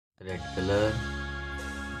Red color.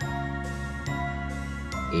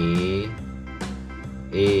 A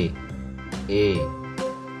A A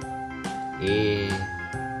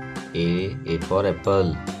A for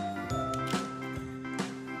apple.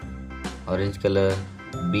 Orange color.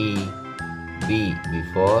 B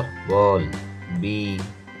for ball. B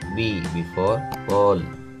for ball.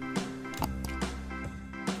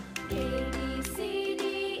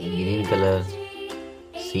 Green color.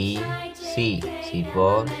 C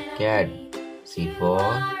for cat. C for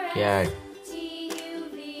cat.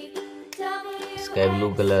 Sky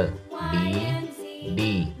blue color. D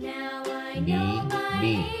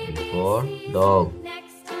for dog.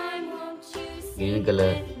 Green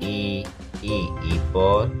color. E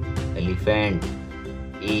for elephant.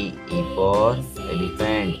 E for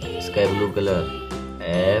elephant. Sky blue color.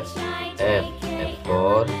 F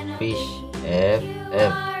for fish. F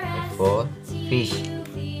for fish.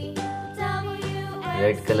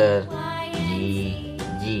 Red color.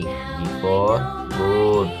 G for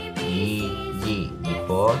goat. G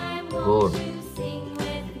for goat.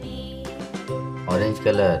 Orange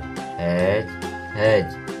color.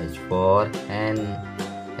 H for hen.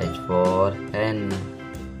 H for hen.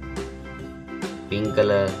 Pink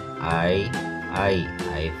color. I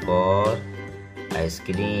for ice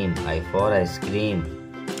cream. I for ice cream.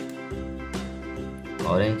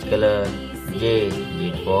 Orange color. J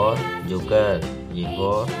for joker. J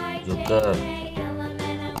for joker.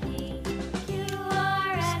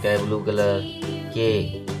 Sky blue color. K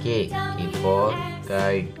for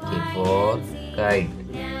kite. K for kite.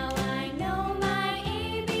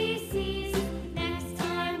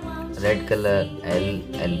 Red color.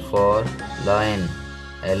 L for lion.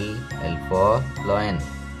 L for lion.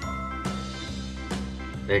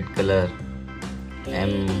 Red color.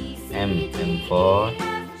 M for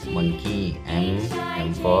monkey. M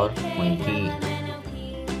for monkey.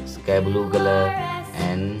 Sky blue color.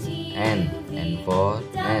 N for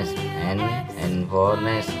nest. N for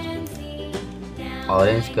nest.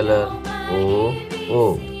 Orange color. O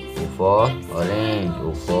for orange.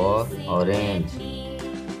 O for orange.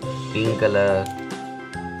 Pink color.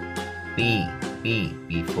 P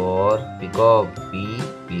for peacock.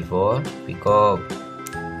 P for peacock.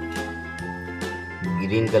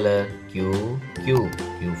 Green color. Q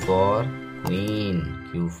for queen.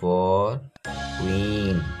 Q for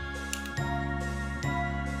queen.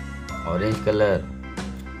 Orange color.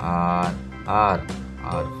 R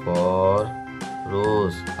for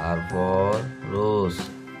rose. R for rose.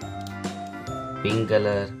 Pink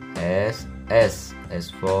color. S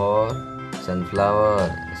for sunflower.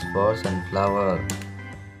 S for sunflower.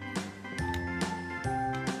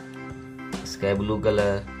 Sky blue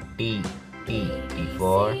color. T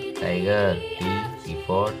for tiger. T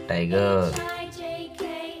for tiger.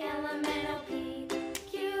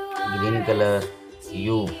 Green color.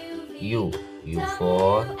 U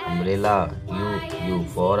for umbrella. U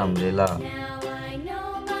for umbrella.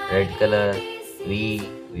 Red color. V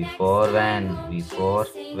for van. V for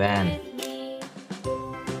van.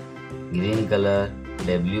 Green color.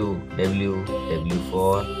 W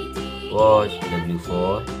for watch. W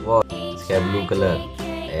for watch. Sky blue color.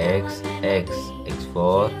 X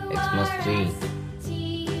for Xmas tree.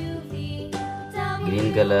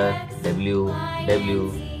 Green color. W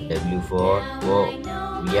for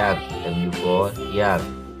yak. W for yak.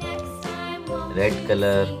 Red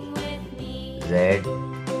color. Z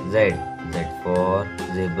for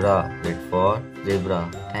zebra. Z for zebra.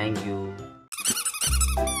 Thank you.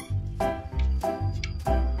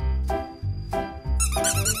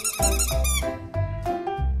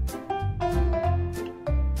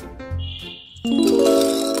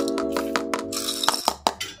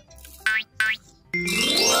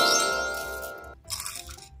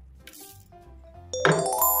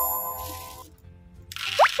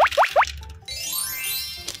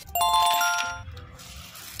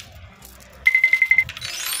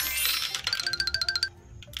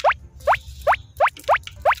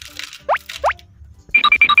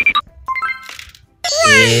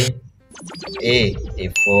 A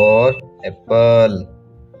for apple.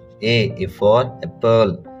 A for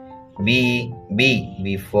apple. B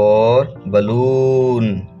for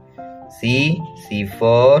balloon. C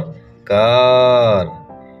for car.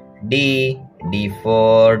 D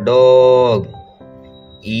for dog.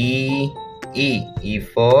 E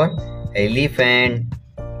for elephant.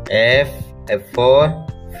 F for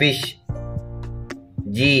fish.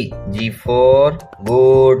 G for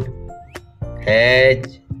goat.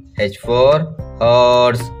 H for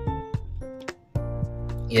horse.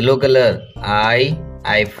 Yellow color. I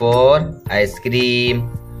for ice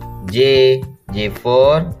cream. J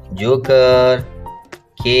for joker.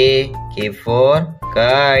 K for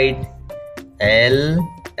kite. L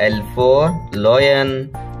for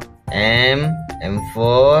lion. M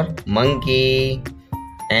for monkey.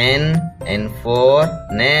 N for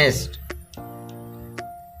nest.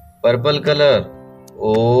 Purple color.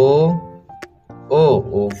 O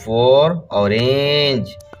for orange.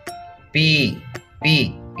 P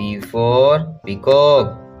for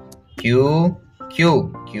peacock. Q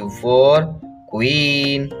for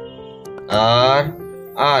queen. R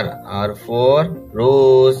for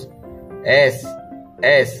rose. S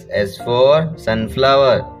for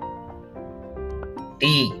sunflower. T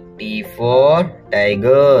for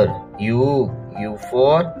tiger. U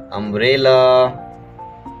for umbrella.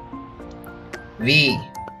 V,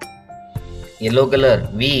 yellow color.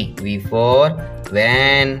 V for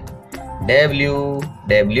van.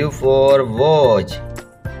 W for watch.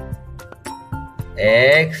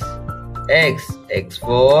 X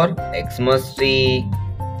for Xmas tree.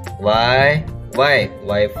 Y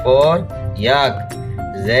for yak.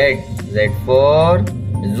 Z for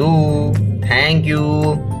zoo. Thank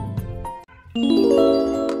you.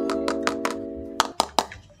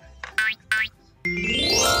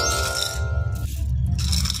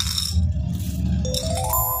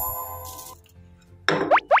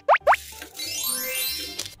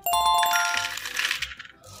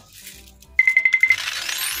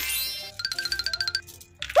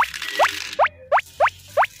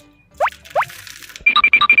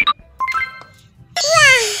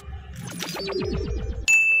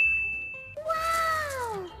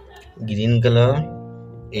 Green color.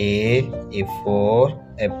 A for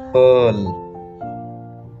apple.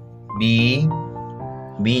 B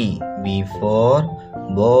for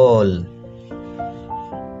ball.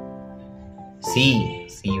 C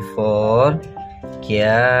for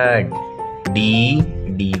cat. D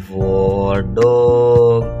for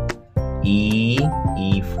dog. E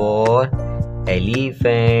for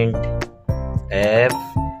elephant. F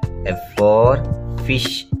for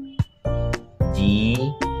fish.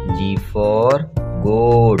 G for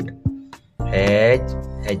goat. H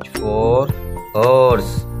for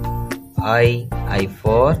horse. I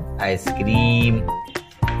for ice cream.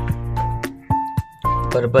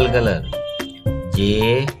 Purple color.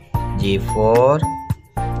 J for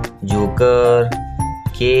joker.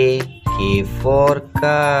 K for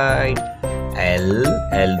kite. L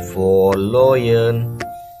for lion.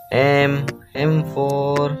 M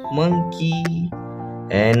for monkey.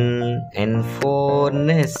 N for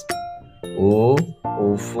nest. O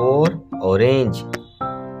for orange.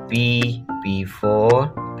 P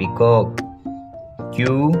for peacock.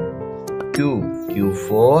 Q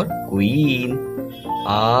for queen.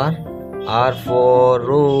 R for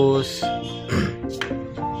rose.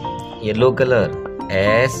 Yellow color.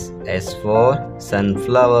 S for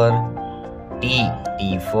sunflower. T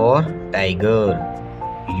for tiger.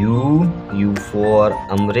 U for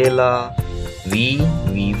umbrella. V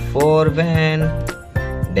for van.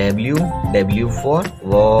 W for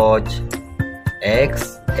watch.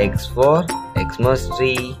 X for Xmas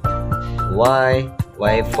tree.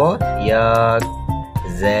 Y for yak.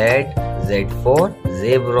 Z for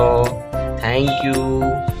zebra. Thank you.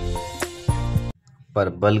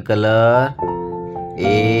 Purple color.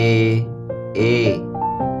 A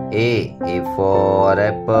for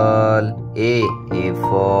apple. A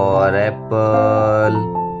for apple.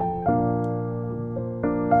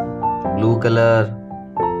 Blue color.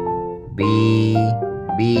 B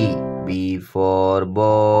for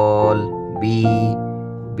ball. B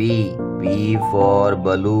for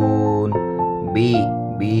balloon.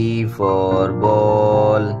 B for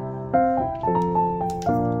ball.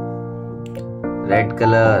 Red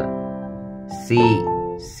color. C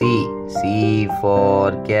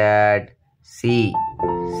for cat. C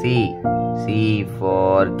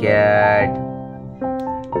for cat.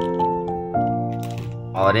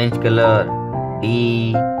 Orange color.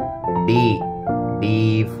 D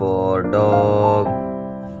for dog.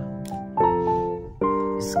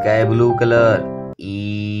 Sky blue color.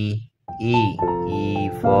 E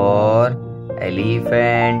for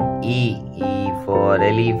elephant. E for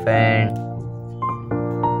elephant.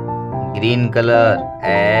 Green color.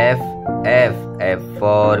 F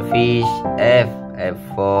for fish. F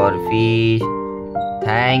for fish.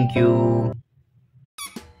 Thank you.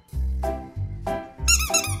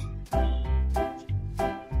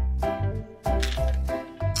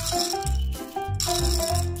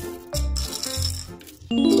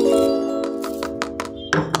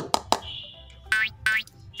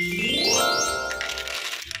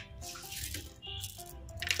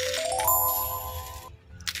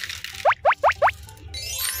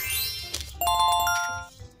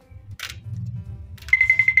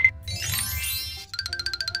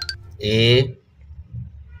 A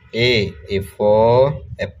for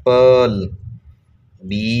apple.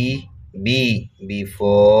 B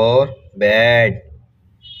for bat.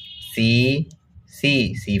 C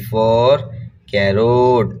for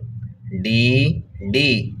carrot. D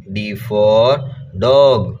for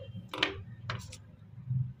dog.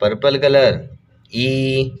 Purple color.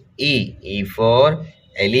 E for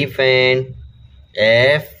elephant.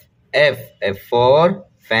 F for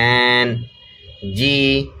fan.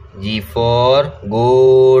 G for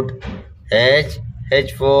goat. H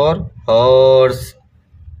for horse.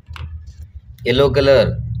 Yellow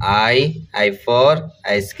color. I for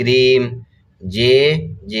ice cream.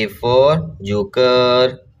 J for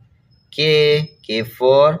joker. K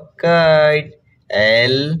for kite.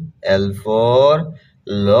 L for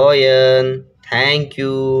lion. Thank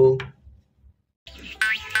you.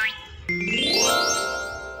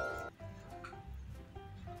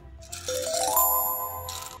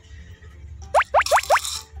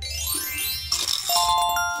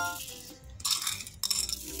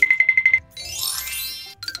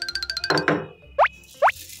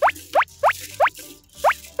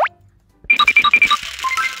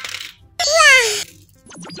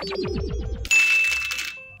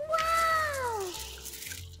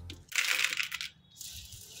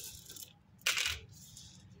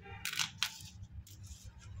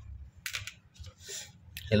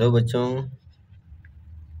 Hello बच्चों,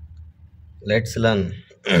 let's learn.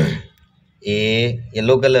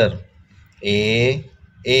 Yellow colour.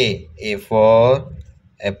 A for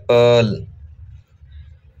apple.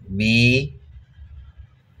 B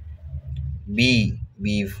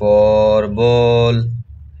for ball.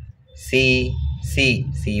 C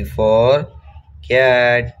for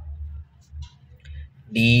cat.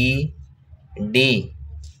 D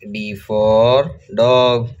for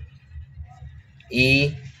dog.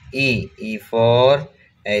 E for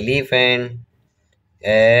elephant.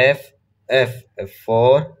 F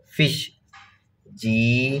for fish.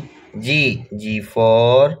 G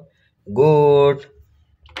for goat.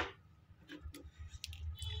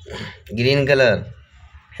 Green color.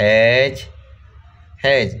 H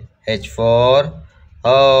for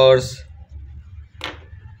horse.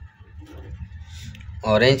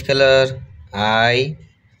 Orange color. I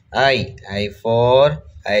for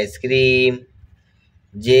ice cream.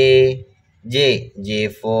 J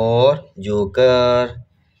for joker.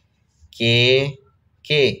 K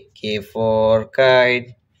for kite.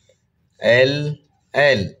 L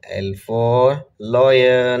for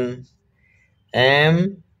lion.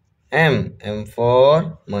 M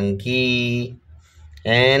for monkey.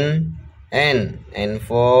 N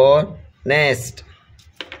for nest.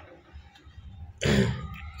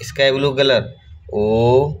 Sky blue color.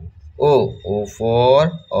 O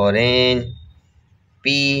for orange.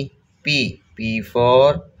 P for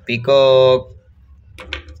peacock.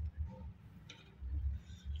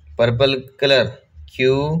 Purple color.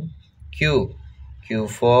 Q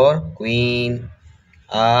for queen.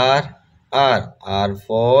 R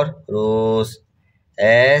for rose.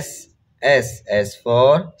 S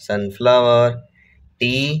for sunflower.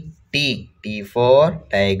 T for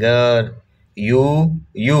tiger. U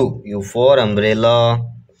for umbrella.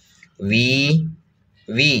 V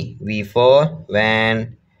for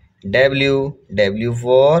van. W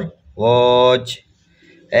for watch.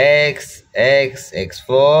 X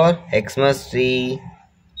for Xmas tree.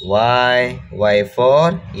 Y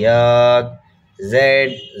for yak. Z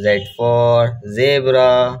for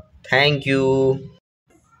zebra. Thank you.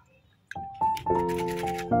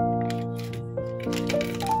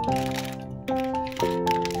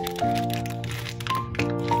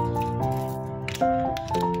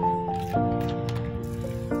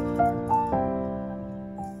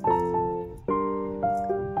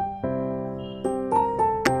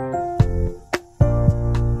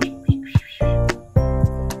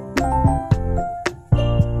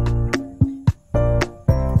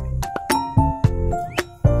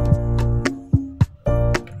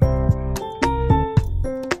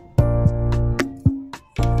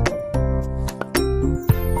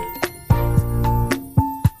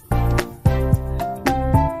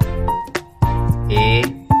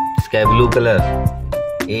 Sky blue color.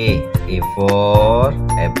 A for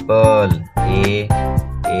apple. A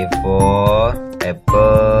for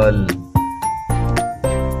apple.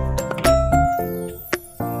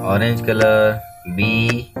 Orange color.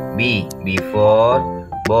 B for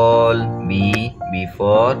ball. B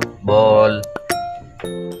for ball.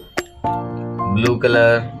 Blue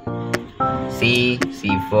color. C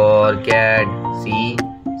for cat. C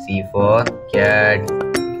for cat.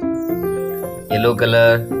 Yellow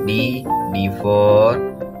color. D for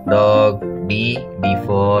dog. D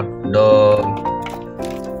for dog.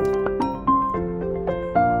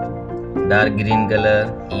 Dark green color.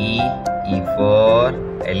 E for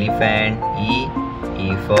elephant.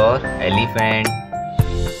 E for elephant.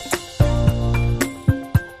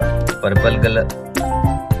 Purple color.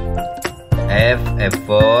 F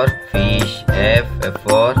for fish. F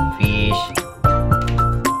for fish.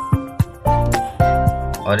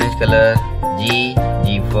 Orange color. G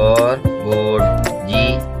for goat.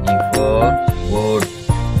 G for goat.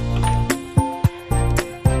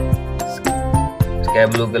 Sky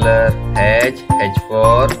blue color. H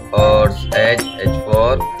for horse. H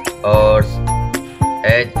for horse.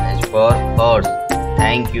 H for horse.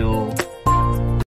 Thank you.